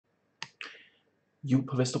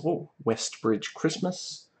Vesterbro Westbridge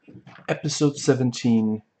Christmas, episode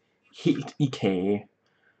 17, Helt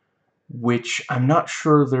which I'm not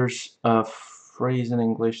sure there's a phrase in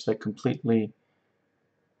English that completely,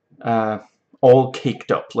 uh, all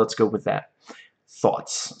caked up. Let's go with that.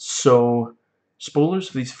 Thoughts. So, spoilers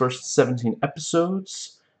for these first 17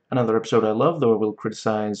 episodes. Another episode I love, though I will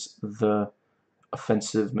criticize the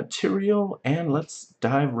offensive material, and let's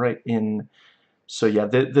dive right in. So yeah,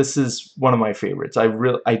 this is one of my favorites. I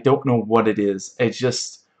don't know what it is.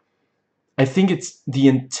 I think it's the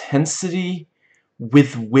intensity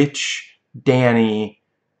with which Danny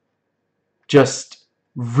just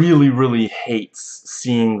really hates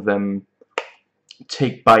seeing them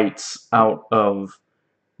take bites out of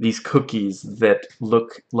these cookies that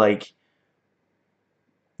look like,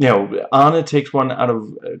 Anna takes one out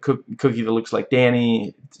of a cookie that looks like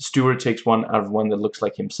Danny. Stuart takes one out of one that looks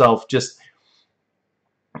like himself. Just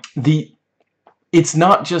the it's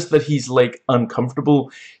not just that he's like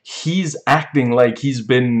uncomfortable, he's acting like he's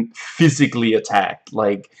been physically attacked.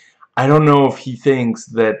 Like, I don't know if he thinks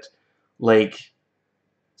that like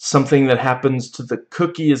something that happens to the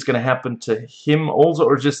cookie is going to happen to him also,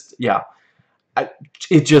 or just, yeah,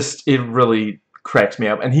 it really cracks me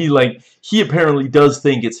up. And he apparently does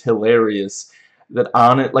think it's hilarious that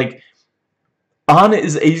Anna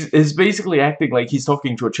is basically acting like he's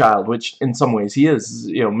talking to a child, which in some ways he is,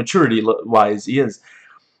 maturity-wise he is.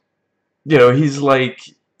 He's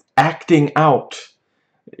like acting out,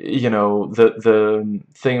 the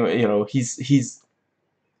thing,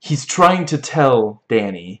 he's trying to tell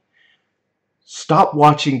Danny, stop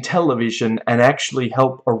watching television and actually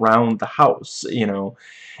help around the house,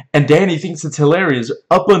 and Danny thinks it's hilarious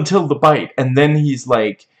up until the bite, and then he's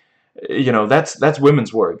like, that's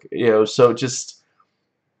women's work, so just,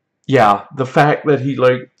 yeah, the fact that he,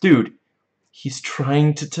 like, dude, he's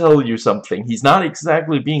trying to tell you something. He's not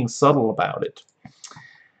exactly being subtle about it.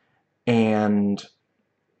 And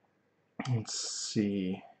let's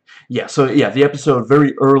see. Yeah, so yeah, the episode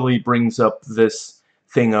very early brings up this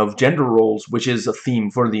thing of gender roles, which is a theme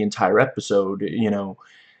for the entire episode.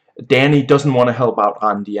 Danny doesn't want to help out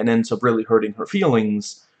Andy and ends up really hurting her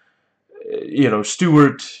feelings.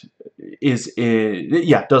 Stuart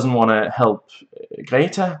doesn't want to help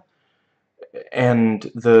Greta, and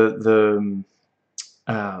the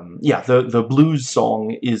blues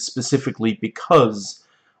song is specifically because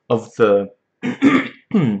of the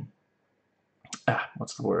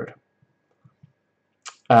what's the word?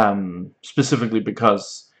 Specifically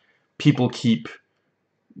because people keep,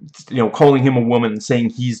 calling him a woman, saying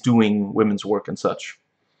he's doing women's work and such.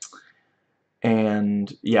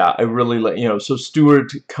 And yeah, I really like, so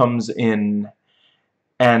Stuart comes in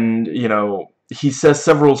and, he says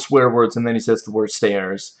several swear words, and then he says the word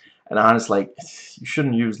stairs, and Anna's like, you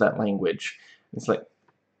shouldn't use that language. It's like,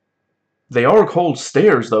 they are called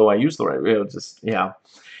stairs, though. I use the right, just, yeah.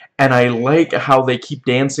 And I like how they keep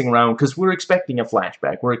dancing around, because we're expecting a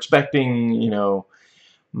flashback. We're expecting,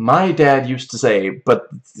 my dad used to say, but,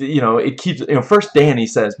 it keeps, first Danny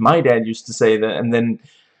says, my dad used to say that, and then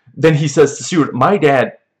he says to Stuart, my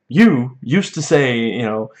dad, you used to say,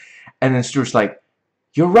 and then Stuart's like,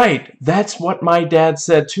 you're right, that's what my dad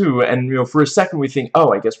said too. And, for a second we think,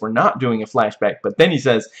 oh, I guess we're not doing a flashback. But then he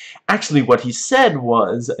says, actually what he said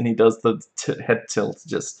was, and he does the head tilt,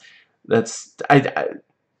 just, that's, I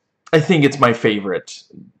think it's my favorite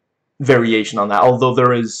variation on that, although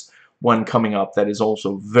there is one coming up that is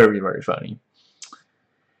also very funny.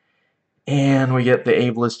 And we get the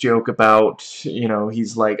ableist joke about,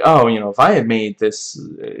 he's like, oh, if I had made this,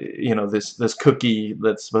 this cookie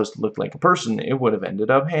that's supposed to look like a person, it would have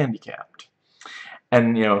ended up handicapped.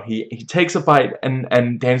 And, he takes a bite,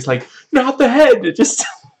 and Danny's like, not the head, it just...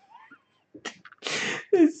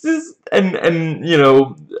 it's just, and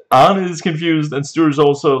Anna is confused, and Stuart's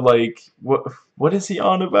also like, what is he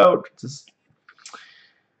on about? Just...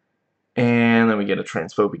 And then we get a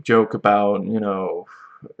transphobic joke about,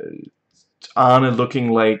 Anna looking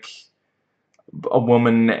like a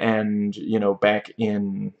woman, and back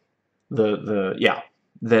in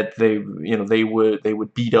that they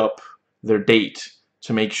would beat up their date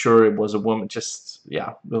to make sure it was a woman. Just,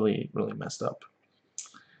 yeah, really messed up.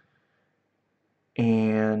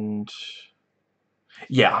 And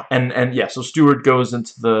yeah, and yeah, so Stuart goes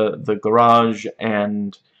into the garage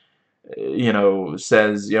and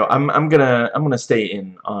says, I'm gonna stay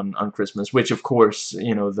in on Christmas, which of course,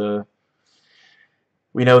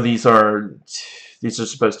 we know these are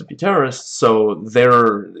supposed to be terrorists, so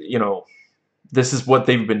they're, this is what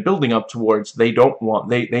they've been building up towards. They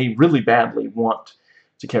really badly want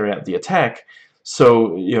to carry out the attack. So,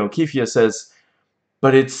 Kifia says,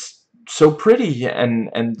 but it's so pretty,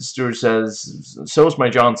 and Stewart says, so is my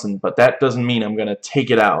Johnson, but that doesn't mean I'm gonna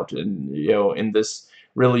take it out, and in this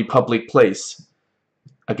really public place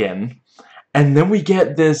again. And then we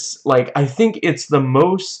get this, like, I think it's the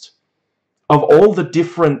most of all the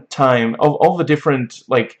different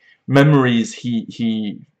like memories he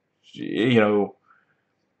he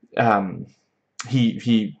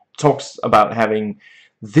talks about having.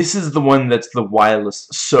 This is the one that's the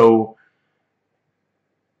wildest. So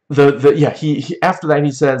he after that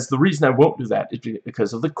he says, the reason I won't do that is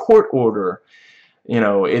because of the court order.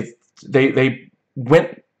 They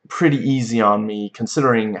went pretty easy on me,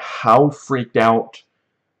 considering how freaked out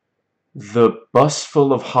the bus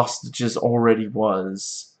full of hostages already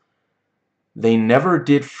was. They never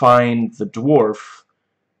did find the dwarf.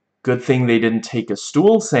 Good thing they didn't take a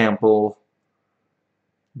stool sample.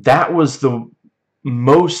 That was the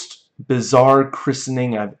most bizarre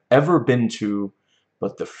christening I've ever been to,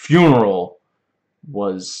 but the funeral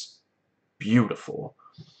was beautiful.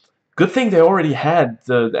 Good thing they already had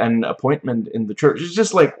an appointment in the church. It's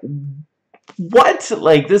just like, what?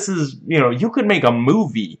 Like, this is, you could make a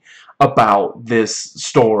movie about this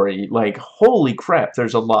story. Like, holy crap,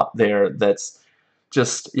 there's a lot there that's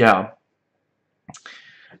just, yeah.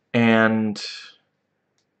 And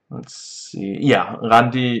let's see. Yeah,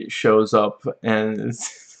 Randi shows up and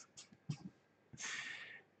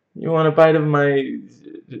you want a bite of my,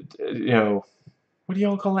 what do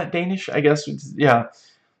y'all call that? Danish? I guess. Yeah.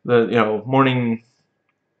 The, morning,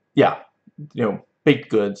 yeah, baked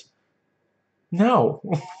goods. No.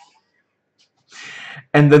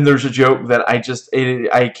 And then there's a joke that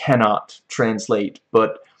I cannot translate,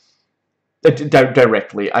 but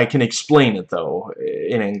directly. I can explain it, though,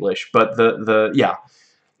 in English. But yeah,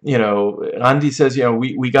 Randi says,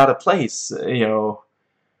 we got a place, and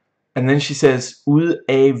then she says, ud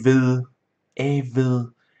af ved.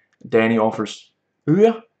 Danny offers,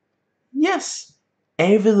 øre? Yes,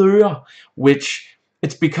 af ved øre, which,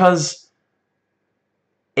 it's because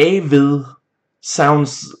af ved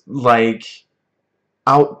sounds like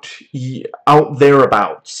out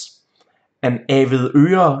thereabouts, and af ved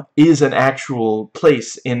øre is an actual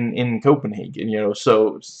place in Copenhagen,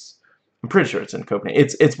 so I'm pretty sure it's in Copenhagen.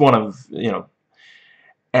 It's one of,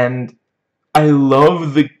 and I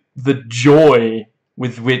love the joy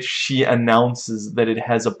with which she announces that it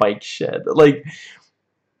has a bike shed. Like,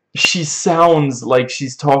 she sounds like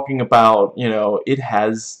she's talking about, it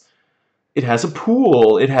has a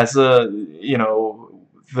pool, it has a,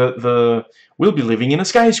 we'll be living in a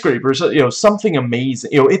skyscraper, so, something amazing.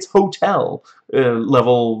 It's hotel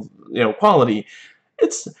level, quality.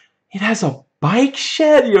 It has a bike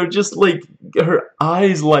shed, just like her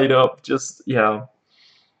eyes light up, just, yeah.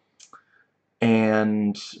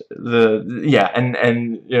 And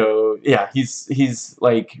he's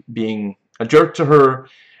like being a jerk to her,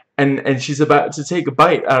 and she's about to take a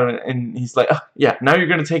bite, and he's like, oh, yeah, now you're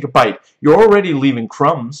gonna take a bite. You're already leaving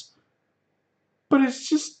crumbs, but it's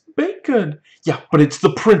just baked good. Yeah, but it's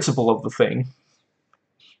the principle of the thing.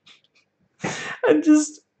 And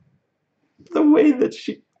just the way that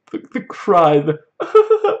the cry,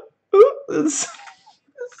 it's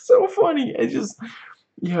so funny.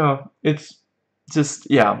 Yeah, it's just,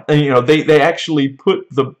 yeah. And they actually put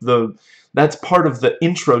that's part of the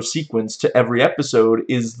intro sequence to every episode,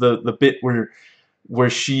 is the bit where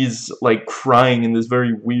she's like crying in this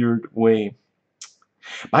very weird way.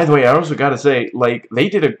 By the way, I also gotta say, like, they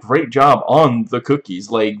did a great job on the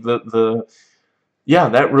cookies. Like, yeah,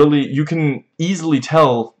 that really, you can easily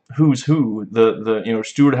tell who's who.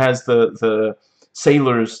 Stuart has the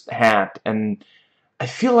sailor's hat, and I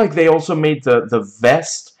feel like they also made the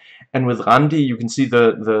vest, and with Randi you can see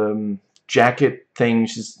the jacket thing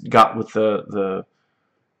she's got with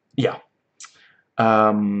yeah.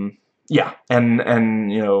 Yeah,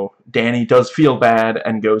 and Danny does feel bad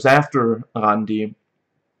and goes after Randi.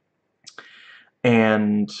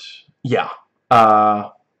 And yeah,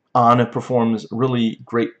 Anna performs a really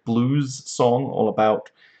great blues song all about,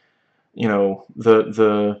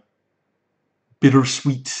 the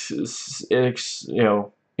bittersweet,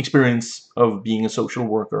 experience of being a social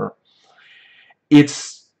worker.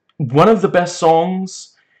 It's one of the best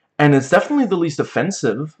songs, and it's definitely the least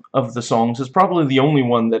offensive of the songs. It's probably the only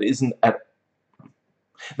one that isn't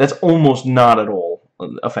that's almost not at all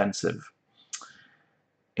offensive.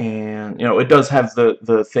 And it does have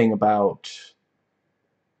the thing about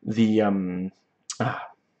the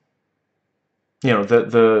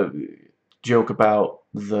the joke about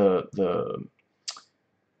the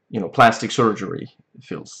plastic surgery. It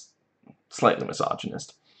feels slightly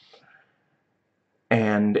misogynist.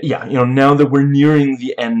 And yeah, now that we're nearing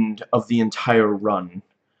the end of the entire run,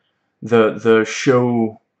 the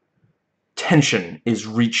show tension is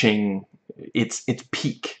reaching its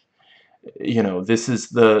peak. You know, this is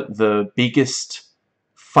the biggest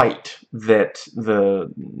fight that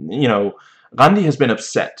Randi has been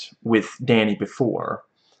upset with Danny before,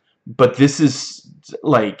 but this is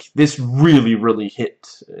like, this really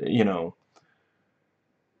hit,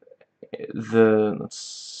 let's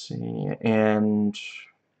see, and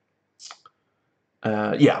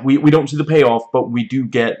yeah, we don't see the payoff, but we do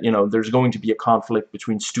get, there's going to be a conflict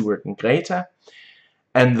between Stuart and Greta,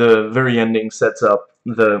 and the very ending sets up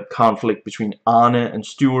the conflict between Anna and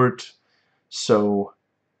Stuart. So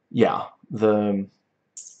yeah, let's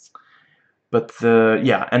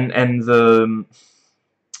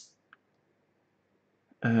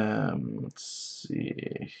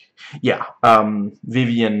see, yeah,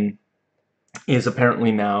 Vivian is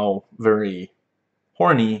apparently now very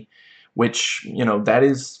horny, which, that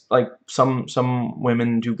is, like, some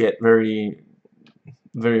women do get very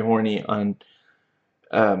horny on,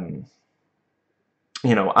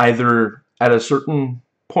 either at a certain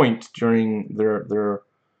point during their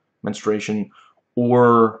menstruation,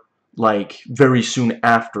 or like very soon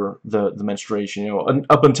after the menstruation.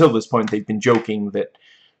 Up until this point they've been joking that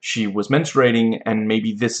she was menstruating, and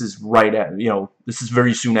maybe this is right at, this is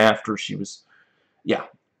very soon after she was, yeah.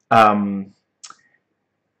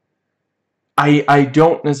 I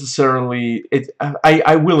don't necessarily,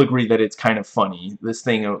 I will agree that it's kind of funny, this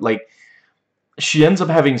thing of, like, she ends up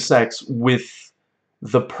having sex with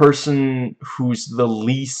the person who's the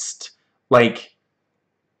least, like,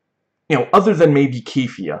 other than maybe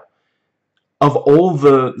Kefia, of all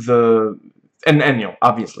and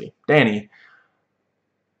obviously Danny,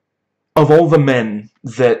 of all the men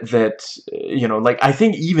that like, I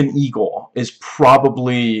think even Igor is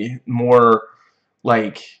probably more,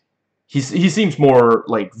 like, he seems more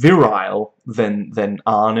like virile than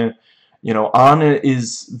Anna. Anna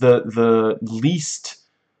is the least,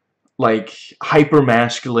 like, hyper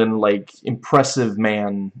masculine, like, impressive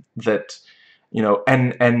man that,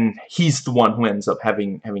 and he's the one who ends up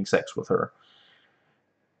having sex with her.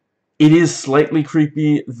 It is slightly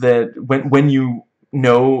creepy that when you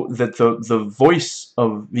know that the voice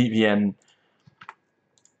of Vivienne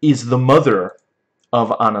is the mother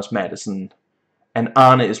of Anna's Madison, and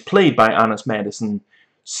Anna is played by Anna's Madison,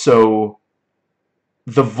 so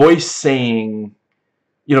the voice saying,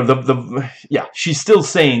 yeah, she's still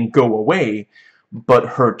saying go away, but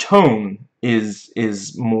her tone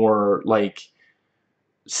is more, like,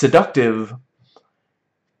 seductive,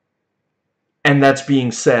 and that's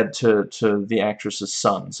being said to the actress's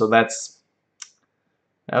son. So that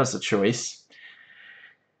was a choice.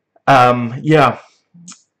 Yeah,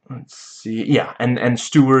 let's see. Yeah, and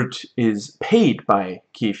Stuart is paid by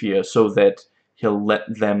Kefia so that he'll let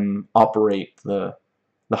them operate the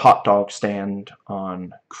hot dog stand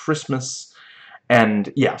on Christmas.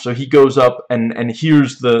 And yeah, so he goes up and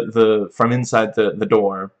hears the from inside the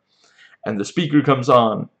door, and the speaker comes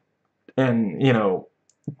on, and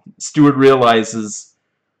Stuart realizes,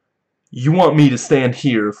 you want me to stand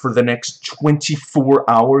here for the next 24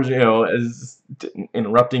 hours, as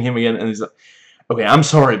interrupting him again, and he's like, okay, I'm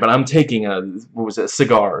sorry, but I'm taking a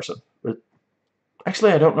cigar or something.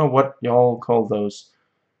 Actually, I don't know what y'all call those.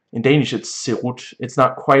 In Danish, it's sirup. It's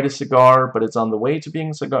not quite a cigar, but it's on the way to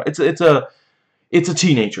being a cigar. It's a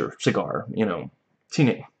teenager cigar,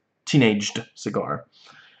 teenaged cigar.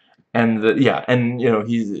 And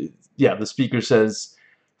the speaker says,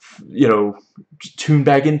 tune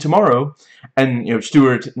back in tomorrow, and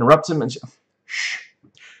Stuart interrupts him and, shh,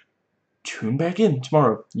 tune back in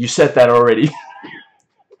tomorrow. You said that already.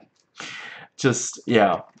 Just,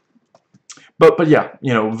 yeah. But yeah,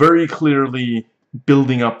 very clearly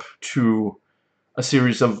building up to a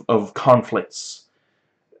series of conflicts,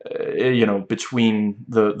 between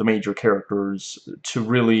the major characters, to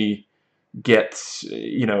really get,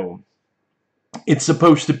 it's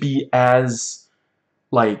supposed to be as,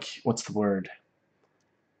 like, what's the word?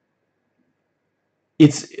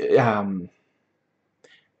 It's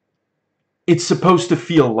supposed to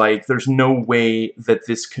feel like there's no way that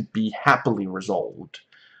this could be happily resolved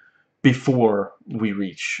before we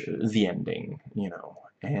reach the ending,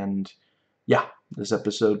 and yeah, this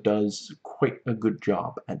episode does quite a good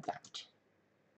job at that.